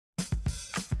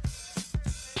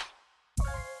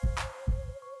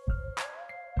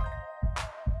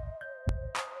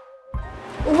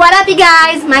What up you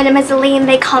guys, my name is Leen,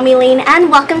 they call me Leen, and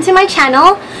welcome to my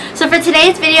channel. So for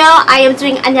today's video, I am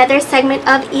doing another segment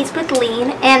of Eats with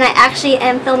Leen, and I actually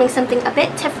am filming something a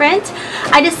bit different.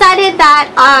 I decided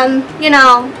that,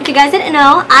 if you guys didn't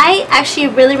know, I actually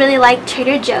really like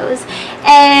Trader Joe's,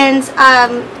 and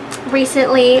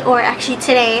recently, or actually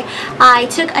today, I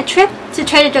took a trip to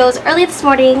Trader Joe's early this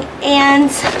morning,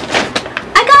 and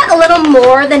I got a little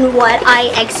more than what I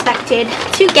expected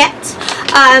to get.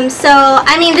 So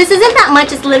I mean, this isn't that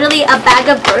much, it's literally a bag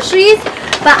of groceries,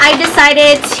 but I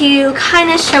decided to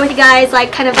kind of share with you guys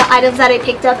like kind of the items that I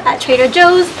picked up at Trader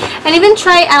Joe's, and even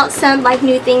try out some like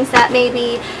new things that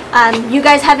maybe you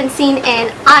guys haven't seen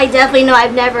and I definitely know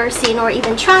I've never seen or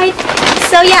even tried.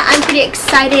 So yeah, I'm pretty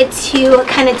excited to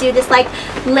kind of do this like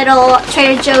little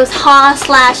Trader Joe's haul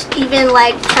slash even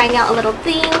like trying out a little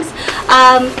things.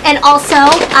 And also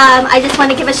I just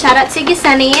want to give a shout out to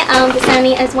Giseni.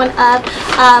 Giseni is one of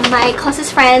my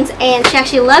closest friends, and she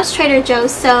actually loves Trader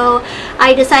Joe's, so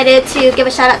I decided to give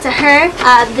a shout out to her.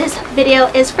 This video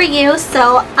is for you.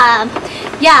 So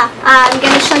yeah, I'm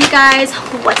gonna show you guys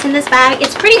what's in this bag.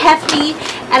 It's pretty hefty,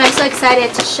 and I'm so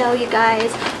excited to show you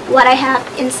guys what I have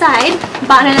inside.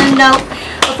 But on a note,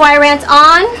 before I rant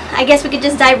on, I guess we could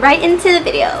just dive right into the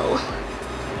video.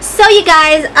 So you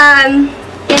guys,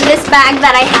 in this bag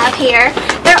that I have here,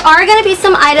 there are going to be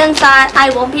some items that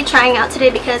I won't be trying out today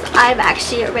because I've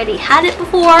actually already had it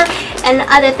before, and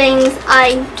other things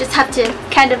I just have to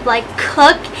kind of like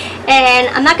cook, and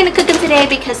I'm not going to cook them today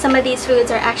because some of these foods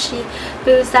are actually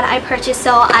foods that I purchased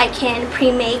so I can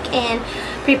pre-make and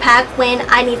pre-pack when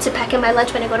I need to pack in my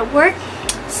lunch when I go to work.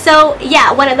 So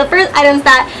yeah, one of the first items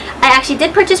that I actually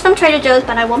did purchase from Trader Joe's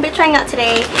but I won't be trying out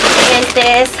today is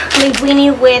this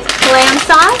linguine with clam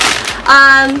sauce.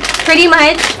 Pretty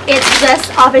much it's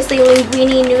just obviously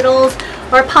linguine noodles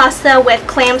or pasta with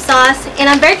clam sauce, and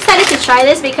I'm very excited to try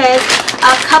this because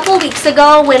a couple weeks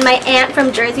ago when my aunt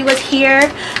from Jersey was here,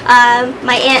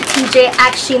 my aunt TJ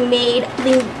actually made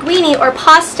linguine or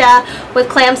pasta with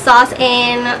clam sauce,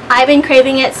 and I've been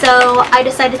craving it, so I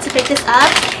decided to pick this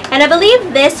up. And I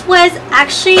believe this was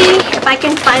actually, if I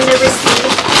can find the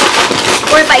receipt,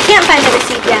 or if I can't find the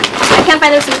receipt, yeah, I can't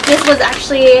find the receipt, this was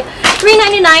actually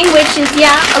 $3.99, which is,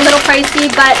 yeah, a little pricey,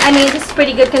 but I mean, this is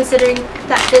pretty good considering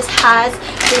that this has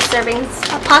 3 servings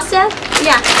of pasta.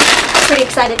 Yeah, pretty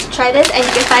excited to try this, and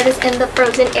you can find this in the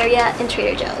frozen area in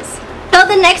Trader Joe's. So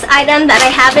the next item that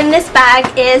I have in this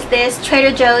bag is this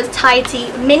Trader Joe's Thai tea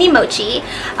mini mochi.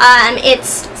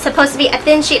 It's supposed to be a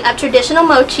thin sheet of traditional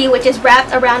mochi, which is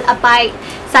wrapped around a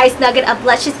bite-sized nugget of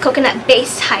luscious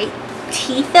coconut-based Thai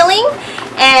tea filling.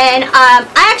 And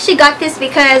I actually got this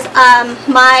because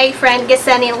my friend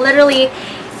Giseni literally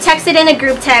texted in a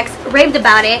group text, raved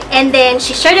about it, and then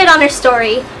she shared it on her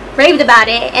story, raved about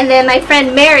it, and then my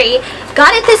friend Mary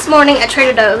got it this morning at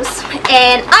Trader Joe's,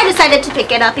 and I decided to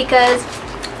pick it up because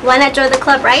why not join the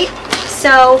club, right?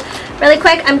 So really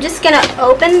quick, I'm just gonna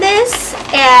open this,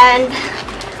 and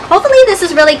hopefully this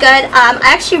is really good. I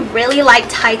actually really like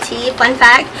Thai tea. Fun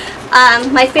fact,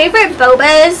 my favorite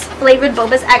bobas, flavored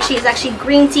bobas, is actually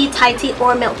green tea, Thai tea,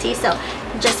 or milk tea, so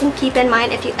just keep in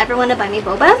mind if you ever want to buy me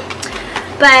boba.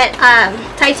 But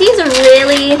Thai tea is a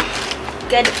really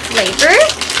good flavor.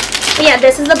 But yeah,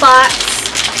 this is the box.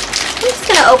 I'm just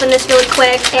going to open this really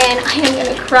quick, and I am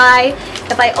going to cry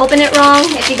if I open it wrong.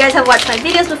 If you guys have watched my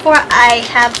videos before, I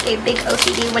have a big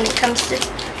OCD when it comes to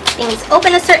things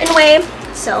open a certain way.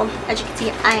 So as you can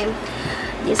see, I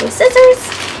am using scissors.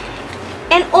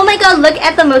 And oh my god, look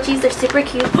at the mochis, they're super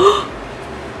cute.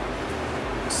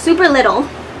 Super little.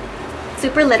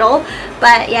 Super little.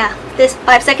 But yeah, this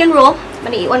 5-second rule. I'm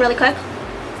gonna eat one really quick.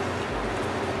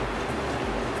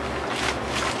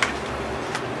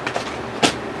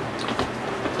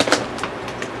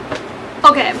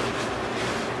 Okay.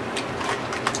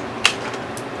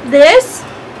 This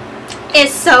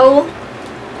is so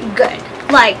good.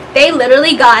 Like, they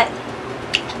literally got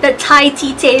the Thai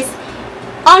tea taste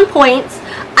on point.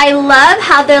 I love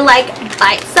how they're like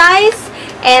bite-sized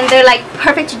and they're like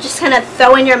perfect to just kind of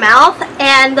throw in your mouth.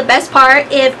 And the best part,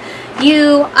 if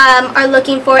you are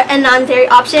looking for a non-dairy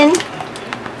option,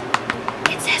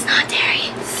 it says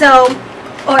non-dairy. So,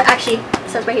 or actually it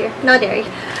says right here, non-dairy.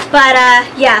 But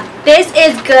yeah, this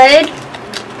is good,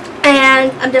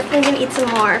 and I'm definitely gonna eat some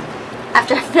more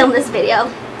after I film this video.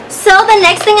 So the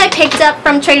next thing I picked up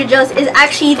from Trader Joe's is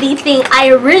actually the thing I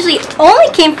originally only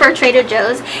came for Trader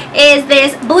Joe's, is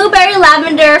this blueberry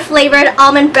lavender flavored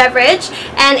almond beverage,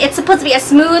 and it's supposed to be a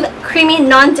smooth, creamy,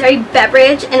 non-dairy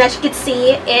beverage, and as you can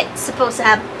see, it's supposed to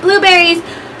have blueberries,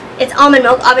 it's almond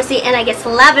milk obviously, and I guess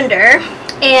lavender.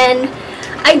 And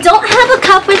I don't have a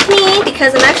cup with me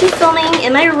because I'm actually filming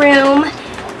in my room.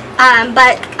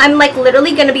 But I'm like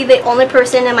literally gonna be the only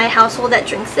person in my household that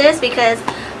drinks this because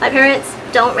my parents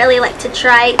don't really like to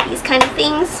try these kind of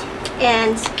things,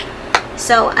 and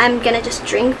so I'm gonna just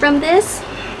drink from this.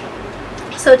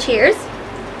 So cheers.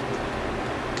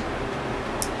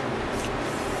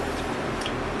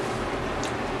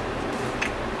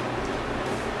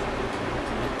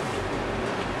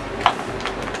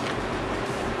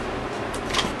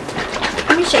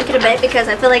 Let me shake it a bit because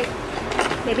I feel like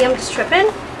maybe I'm just tripping.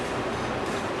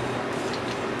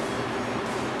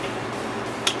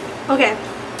 Okay,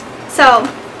 so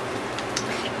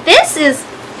this is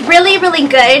really, really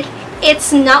good.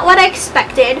 It's not what I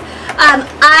expected.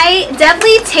 I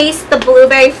definitely taste the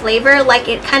blueberry flavor, like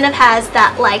it kind of has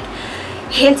that like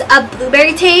hint of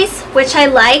blueberry taste, which I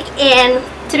like. And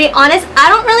to be honest, I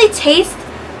don't really taste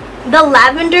the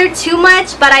lavender too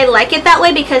much, but I like it that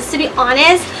way because, to be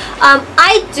honest,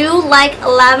 I do like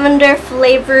lavender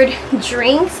flavored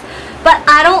drinks, but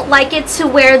I don't like it to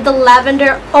where the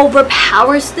lavender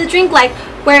overpowers the drink, like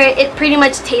where it pretty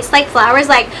much tastes like flowers.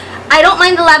 Like, I don't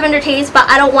mind the lavender taste, but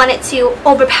I don't want it to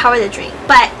overpower the drink.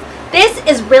 But this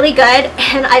is really good,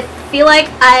 and I feel like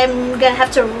I'm gonna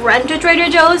have to run to Trader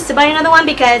Joe's to buy another one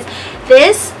because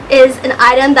this is an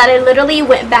item that I literally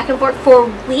went back and forth for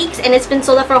weeks, and it's been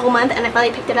sold out for a whole month, and I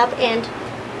finally picked it up and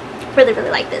really,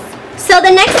 really like this. So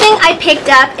the next thing I picked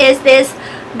up is this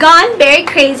Gone Berry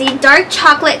Crazy dark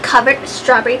chocolate covered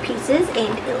strawberry pieces,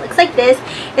 and it looks like this.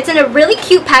 It's in a really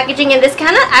cute packaging, and this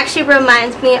kind of actually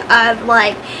reminds me of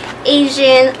like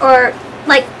Asian or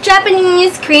like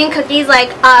Japanese Korean cookies, like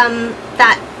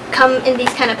that come in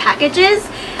these kind of packages.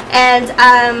 And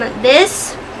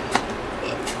this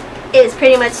is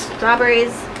pretty much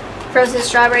strawberries, frozen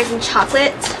strawberries and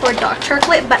chocolate or dark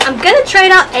chocolate, but I'm gonna try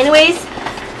it out anyways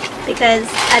because,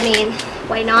 I mean,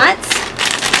 why not?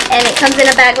 And it comes in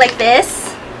a bag like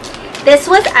this. This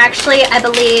was actually, I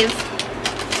believe,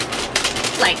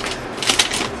 like,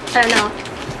 I don't know,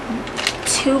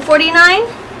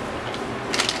 $2.49.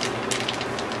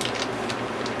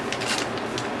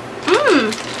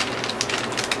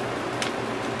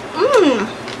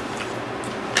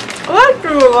 I like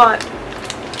it a lot.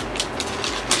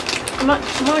 I'm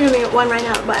only gonna get one right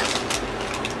now, but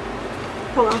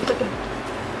hold on a second.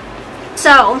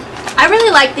 So, I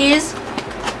really like these.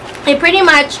 It pretty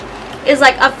much is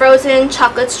like a frozen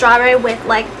chocolate strawberry with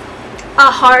like a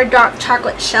hard dark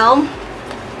chocolate shell.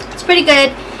 It's pretty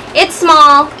good. It's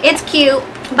small, it's cute,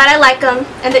 but I like them,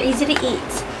 and they're easy to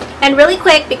eat. And really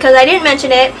quick, because I didn't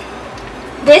mention it,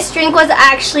 this drink was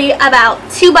actually about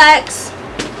 $2,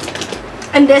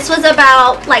 and this was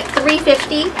about like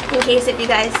 $3.50, in case if you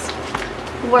guys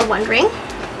were wondering.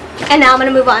 And now I'm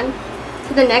gonna move on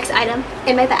to the next item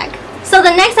in my bag. So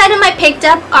the next item I picked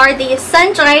up are the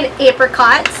sun-dried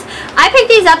apricots. I picked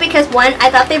these up because, one, I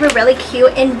thought they were really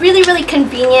cute and really, really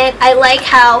convenient. I like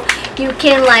how you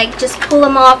can like just pull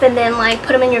them off and then like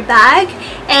put them in your bag.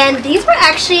 And these were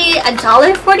actually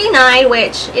 $1.49,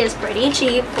 which is pretty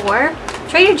cheap for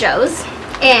Trader Joe's.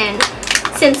 And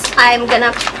since I'm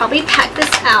gonna probably pack this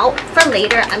out for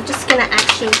later, I'm just gonna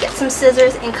actually get some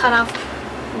scissors and cut off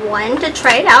one to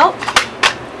try it out.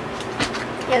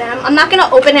 And I'm not going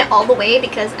to open it all the way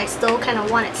because I still kind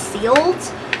of want it sealed.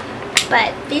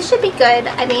 But these should be good.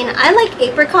 I mean, I like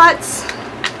apricots.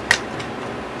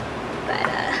 But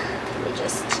let me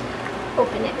just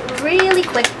open it really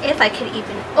quick, if I could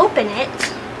even open it.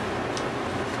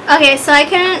 Okay, so I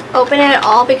couldn't open it at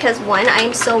all because, one,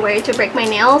 I'm so worried to break my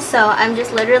nails. So I'm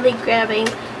just literally grabbing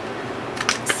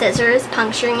scissors,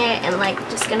 puncturing it, and like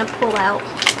just going to pull out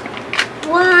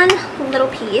one little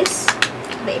piece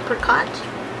of apricot.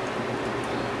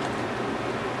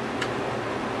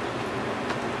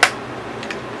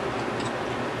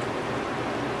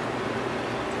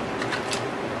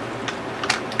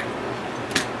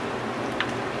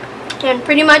 And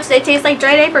pretty much they taste like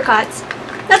dried apricots.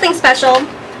 Nothing special,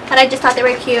 but I just thought they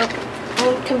were cute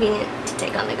and convenient to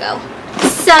take on the go.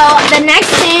 So the next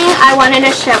thing I wanted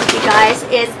to share with you guys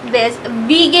is this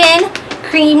vegan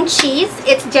cream cheese.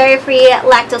 It's dairy-free,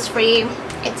 lactose-free,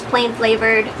 it's plain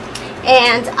flavored.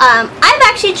 And I've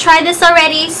actually tried this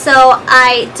already, so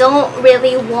I don't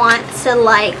really want to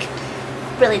like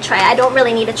really try it. I don't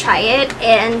really need to try it,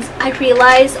 and I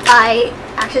realized I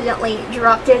accidentally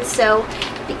dropped it, so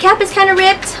the cap is kind of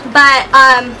ripped. But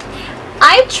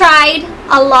I've tried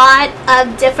a lot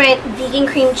of different vegan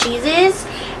cream cheeses,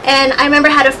 and I remember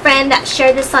I had a friend that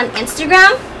shared this on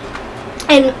Instagram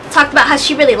and talked about how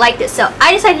she really liked it, so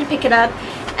I decided to pick it up,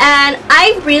 and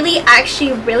I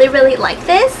actually really like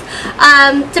this.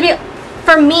 To be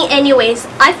for me anyways,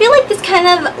 I feel like this kind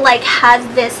of like has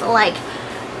this like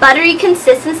buttery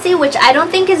consistency, which I don't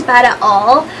think is bad at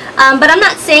all. But I'm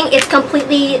not saying it's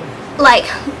completely like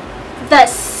the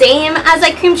same as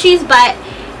like cream cheese, but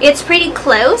it's pretty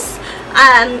close.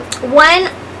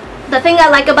 The thing I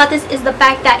like about this is the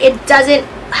fact that it doesn't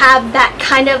have that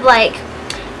kind of like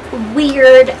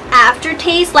weird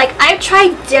aftertaste. Like, I've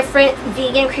tried different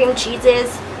vegan cream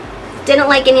cheeses, didn't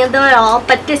like any of them at all,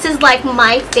 but this is like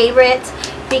my favorite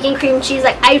vegan cream cheese.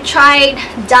 Like, I've tried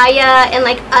Daya and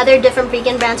like other different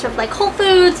vegan brands from like Whole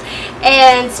Foods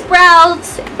and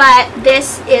Sprouts, but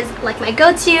this is like my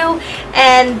go-to.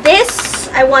 And this,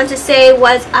 I want to say,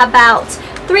 was about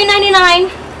 $3.99.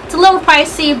 It's a little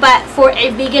pricey, but for a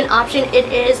vegan option it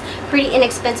is pretty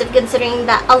inexpensive, considering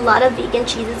that a lot of vegan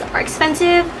cheeses are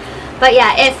expensive. But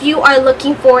yeah, if you are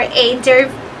looking for a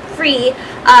dairy-free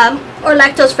or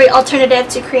lactose-free alternative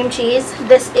to cream cheese,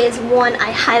 this is one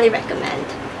I highly recommend.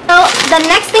 So the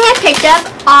next thing I picked up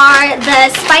are the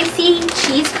spicy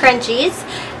cheese crunchies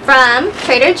from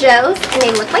Trader Joe's, and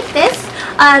they look like this.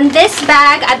 This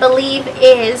bag, I believe,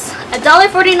 is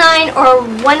 $1.49 or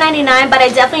 $1.99, but I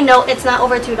definitely know it's not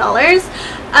over $2.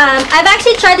 I've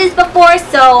actually tried this before,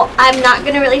 so I'm not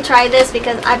gonna really try this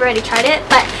because I've already tried it.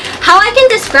 But how I can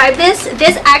describe this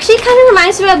actually kind of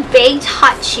reminds me of baked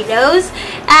hot Cheetos,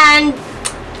 and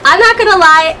I'm not gonna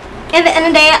lie, at the end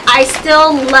of the day, I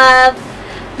still love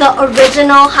the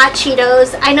original hot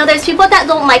Cheetos. I know there's people that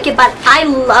don't like it, but I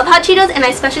love hot Cheetos, and I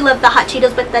especially love the hot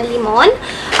Cheetos with the limon.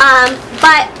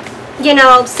 But you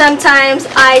know, sometimes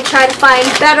I try to find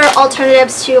better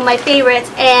alternatives to my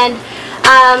favorites, and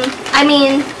I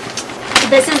mean,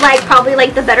 this is like probably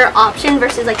like the better option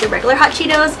versus like the regular hot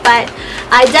Cheetos, but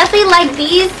I definitely like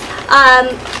these.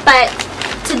 But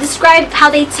to describe how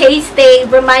they taste, they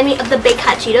remind me of the baked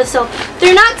hot Cheetos. So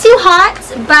they're not too hot,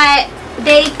 but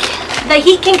the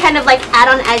heat can kind of like add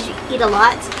on as you eat a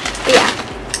lot. But yeah,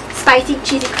 spicy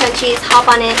cheesy crunchies, hop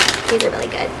on it. These are really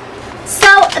good. So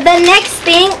the next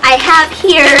thing I have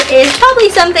here is probably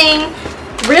something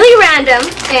really random,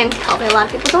 and probably a lot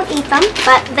of people don't eat them,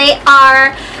 but they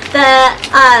are the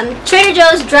Trader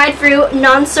Joe's dried fruit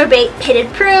non-sorbet pitted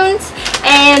prunes,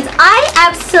 and I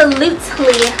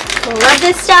absolutely love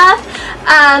this stuff.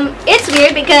 It's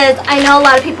weird because I know a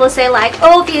lot of people say like,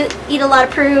 oh, if you eat a lot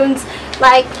of prunes,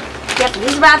 like you have to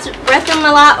use the restroom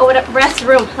a lot, or whatever,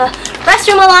 restroom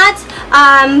a lot.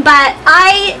 But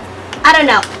I don't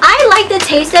know. I like the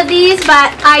taste of these,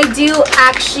 but I do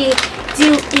actually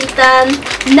eat them,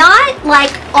 not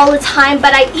like all the time,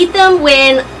 but I eat them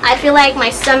when I feel like my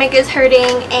stomach is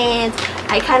hurting and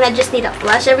I kind of just need to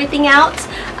flush everything out.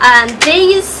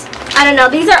 These, I don't know,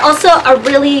 these are also a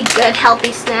really good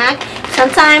healthy snack.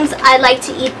 Sometimes I like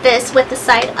to eat this with the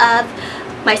side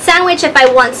of my sandwich if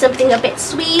I want something a bit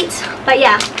sweet. But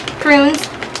yeah, prunes,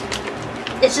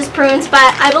 it's just prunes,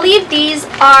 but I believe these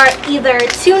are either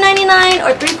 $2.99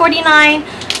 or $3.49,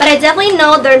 but I definitely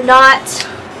know they're not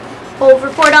over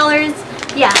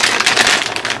 $4. Yeah,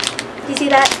 you see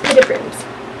that? Pitted prunes.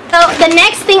 So the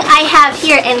next thing I have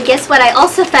here, and guess what, I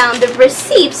also found the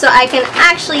receipt so I can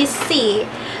actually see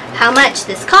how much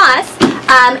this costs.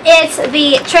 It's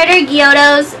the Trader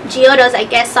Giotto's, I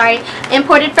guess, sorry,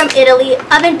 imported from Italy,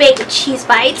 oven-baked cheese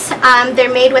bites.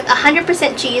 They're made with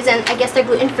 100% cheese, and I guess they're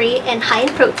gluten-free and high in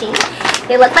protein.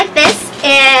 They look like this,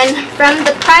 and from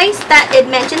the price that it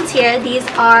mentions here, these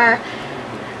are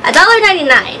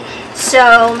 $1.99.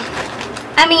 So,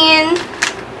 I mean,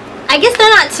 I guess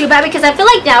they're not too bad, because I feel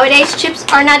like nowadays chips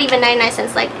are not even 99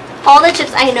 cents. Like, all the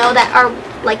chips I know that are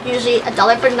like usually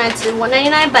 $1.49 to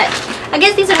 $1.99, but I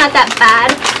guess these are not that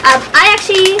bad. I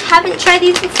actually haven't tried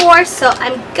these before, so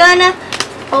I'm gonna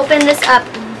open this up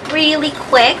really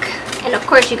quick. And of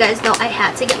course, you guys know I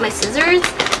had to get my scissors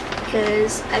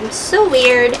because I'm so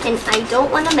weird and I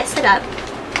don't want to mess it up.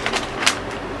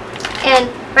 And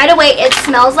right away, it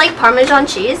smells like Parmesan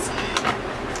cheese.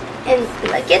 And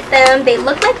look at them. They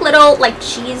look like little like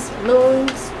cheese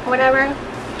moons or whatever.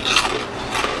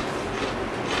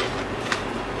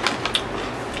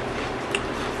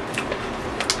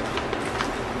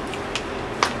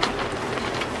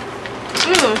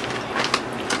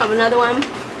 Have another one.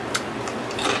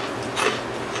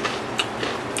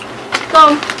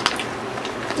 So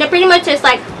they pretty much taste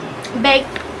like baked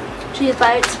cheese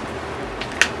bites,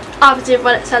 opposite of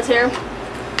what it says here.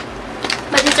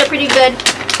 But these are pretty good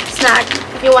snack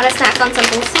if you want to snack on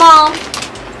something small,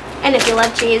 and if you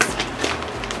love cheese,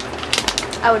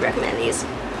 I would recommend these.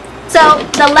 So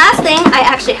the last thing I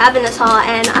actually have in this haul,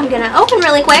 and I'm gonna open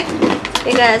really quick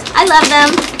because I love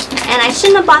them and I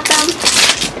shouldn't have bought them.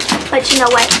 But you know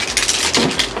what?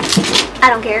 I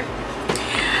don't care.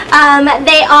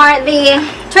 They are the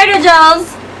Trader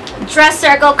Joe's Dress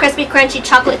Circle Crispy Crunchy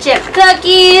Chocolate Chip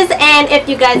Cookies, and if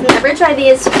you guys never tried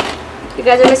these, you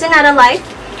guys are missing out on life.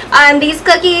 These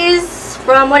cookies,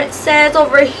 from what it says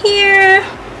over here,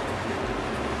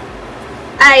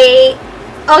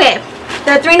 okay,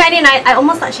 they're $3.99. I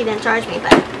almost thought she didn't charge me,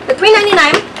 but they're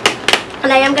 $3.99,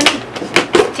 and I am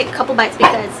gonna take a couple bites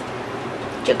because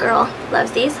your girl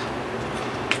loves these.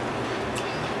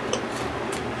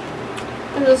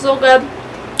 And they're so good.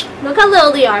 Look how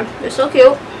little they are. They're so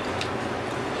cute.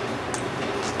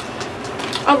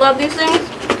 I love these things.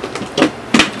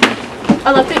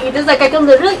 I love to eat this. Like, I can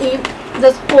literally eat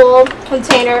this whole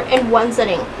container in one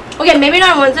sitting. Okay, maybe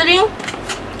not in one sitting,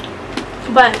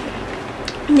 but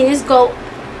these go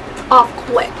off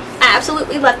quick. I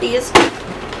absolutely love these,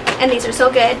 and these are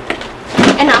so good.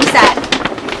 And I'm sad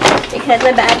because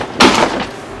my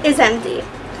bag is empty.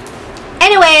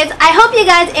 Anyways, I hope you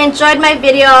guys enjoyed my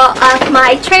video of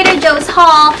my Trader Joe's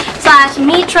haul /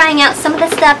 me trying out some of the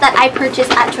stuff that I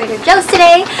purchased at Trader Joe's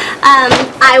today.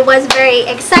 I was very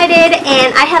excited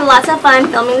and I had lots of fun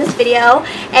filming this video,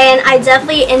 and I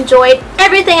definitely enjoyed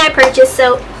everything I purchased,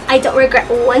 so I don't regret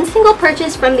one single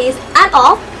purchase from these at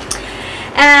all.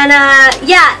 And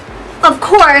yeah, of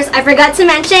course, I forgot to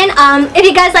mention, if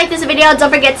you guys like this video,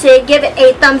 don't forget to give it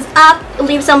a thumbs up,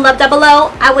 leave some love down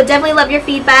below. I would definitely love your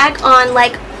feedback on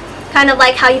like kind of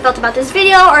like how you felt about this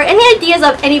video, or any ideas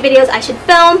of any videos I should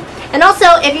film. And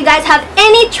also, if you guys have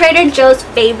any Trader Joe's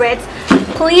favorites,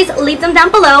 please leave them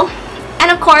down below. And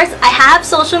of course, I have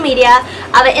social media.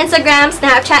 I have an Instagram,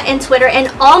 Snapchat, and Twitter, and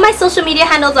all my social media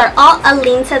handles are all a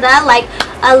lean to the, like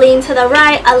a lean to the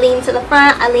right, a lean to the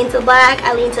front, a lean to the back,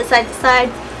 a lean to side to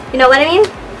side. You know what I mean?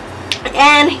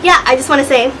 And yeah, I just want to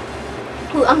say,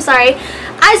 I'm sorry.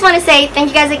 I just want to say thank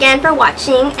you guys again for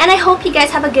watching, and I hope you guys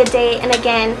have a good day. And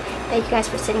again, thank you guys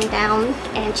for sitting down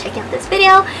and checking out this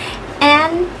video.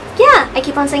 And yeah, I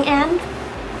keep on saying and.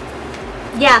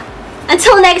 Yeah.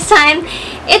 Until next time,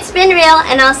 it's been real,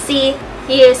 and I'll see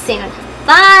you soon.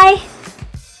 Bye!